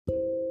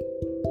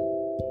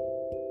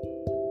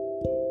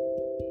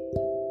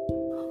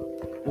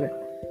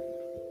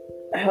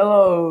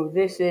Hello,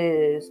 this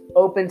is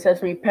Open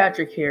Sesame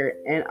Patrick here,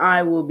 and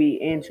I will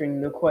be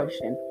answering the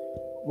question,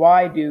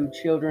 why do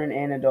children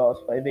and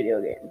adults play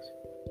video games?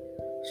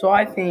 So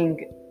I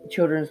think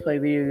children play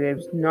video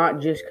games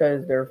not just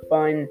because they're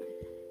fun,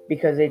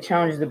 because they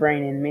challenge the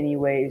brain in many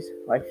ways,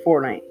 like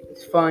Fortnite.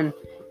 It's fun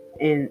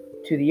and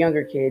to the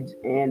younger kids,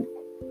 and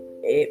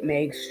it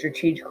makes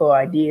strategical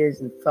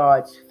ideas and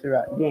thoughts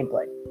throughout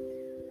gameplay.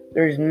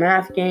 There's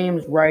math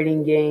games,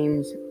 writing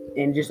games,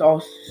 and just all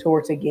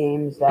sorts of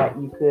games that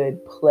you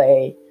could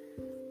play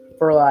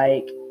for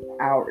like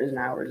hours and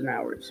hours and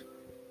hours.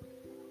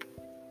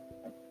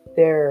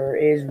 There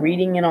is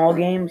reading in all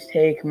games.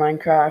 Take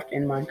Minecraft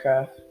and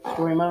Minecraft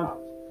Story Mode.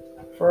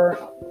 For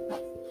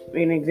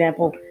an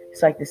example,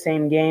 it's like the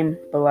same game,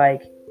 but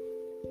like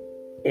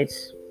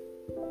it's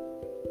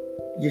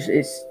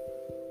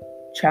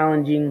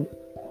challenging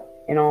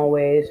in all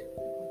ways.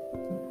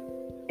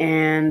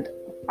 And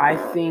I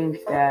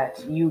think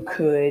that you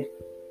could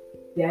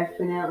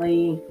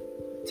definitely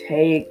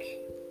take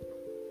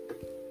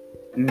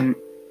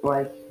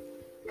like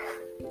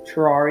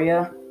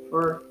Terraria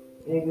for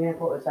an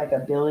example. It's like a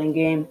building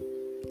game,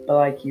 but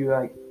like you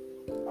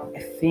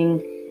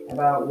think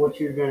about what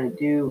you're gonna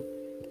do,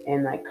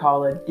 and like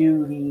Call of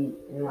Duty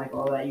and like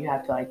all that, you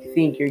have to like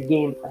think your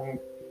game plan.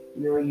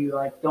 You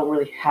like don't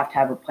really have to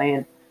have a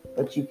plan,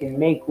 but you can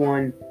make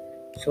one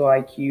so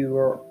like you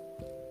are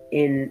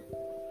in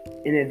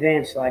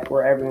advance, like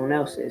where everyone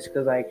else is,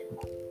 because like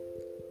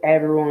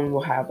everyone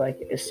will have like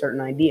a certain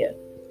idea,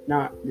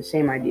 not the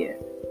same idea,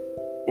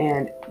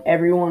 and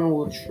everyone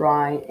will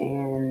try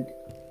and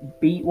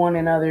beat one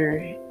another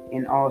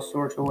in all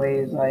sorts of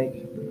ways,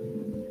 like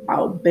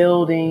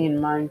outbuilding in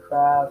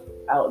Minecraft,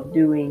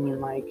 outdoing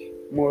in like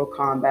Mortal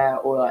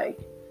Kombat or like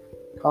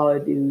Call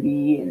of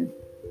Duty and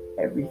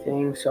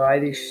everything. So I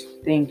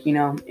just think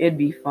it'd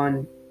be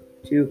fun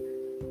to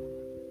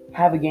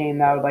have a game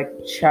that would like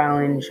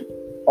challenge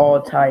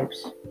all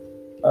types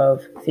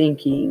of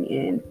thinking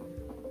and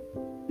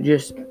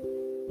just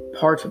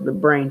parts of the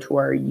brain to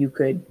where you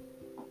could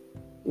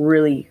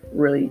really,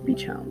 really be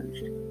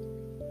challenged.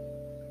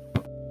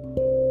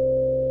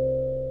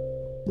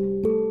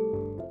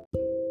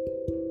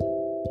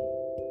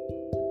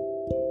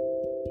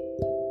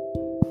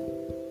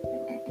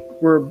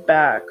 We're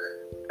back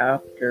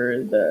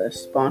after the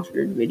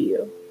sponsored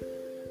video.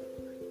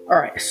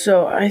 Alright,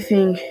 so I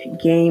think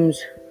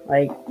games,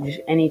 like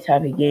just any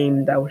type of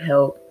game that would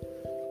help,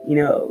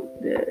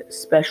 the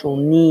special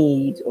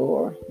needs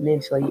or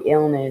mentally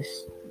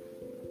illness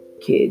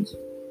kids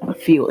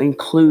feel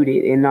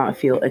included and not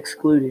feel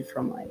excluded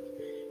from like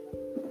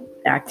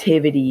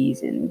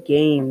activities and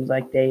games.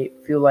 Like they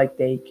feel like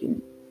they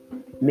can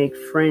make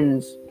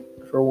friends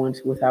for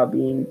once without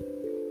being,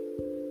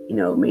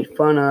 made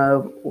fun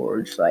of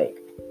or just like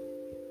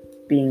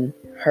being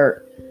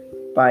hurt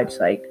by just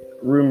like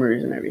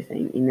rumors and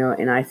everything,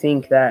 and I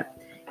think that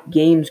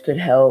games could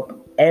help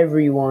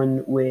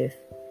everyone with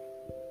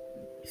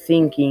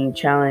thinking,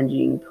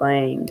 challenging,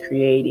 playing,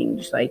 creating,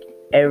 just like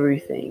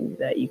everything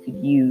that you could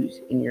use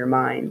in your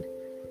mind.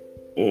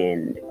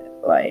 And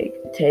like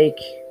take,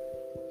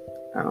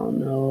 I don't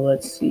know,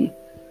 let's see,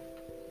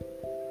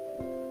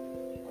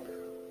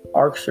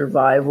 Ark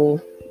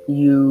Survival.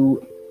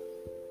 You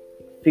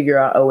figure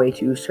out a way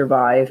to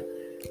survive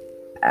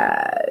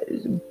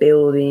as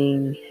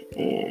building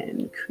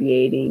and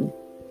creating.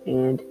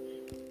 And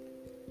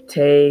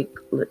take,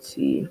 let's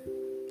see,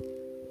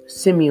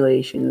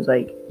 simulations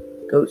like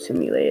Goat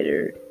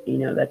Simulator.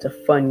 That's a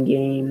fun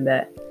game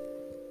that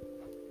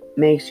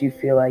makes you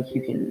feel like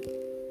you can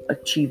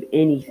achieve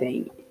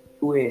anything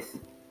with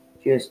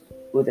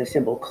a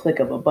simple click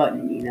of a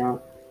button,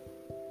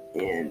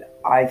 and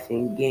I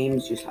think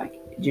games just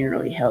like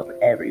generally help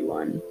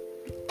everyone.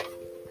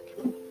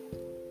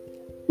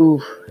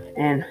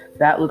 And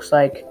that looks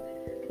like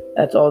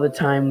that's all the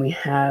time we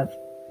have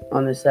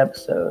on this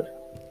episode.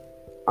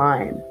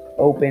 I'm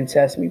Open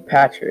Sesame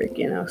Patrick,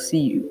 and I'll see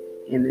you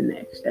in the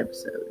next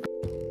episode.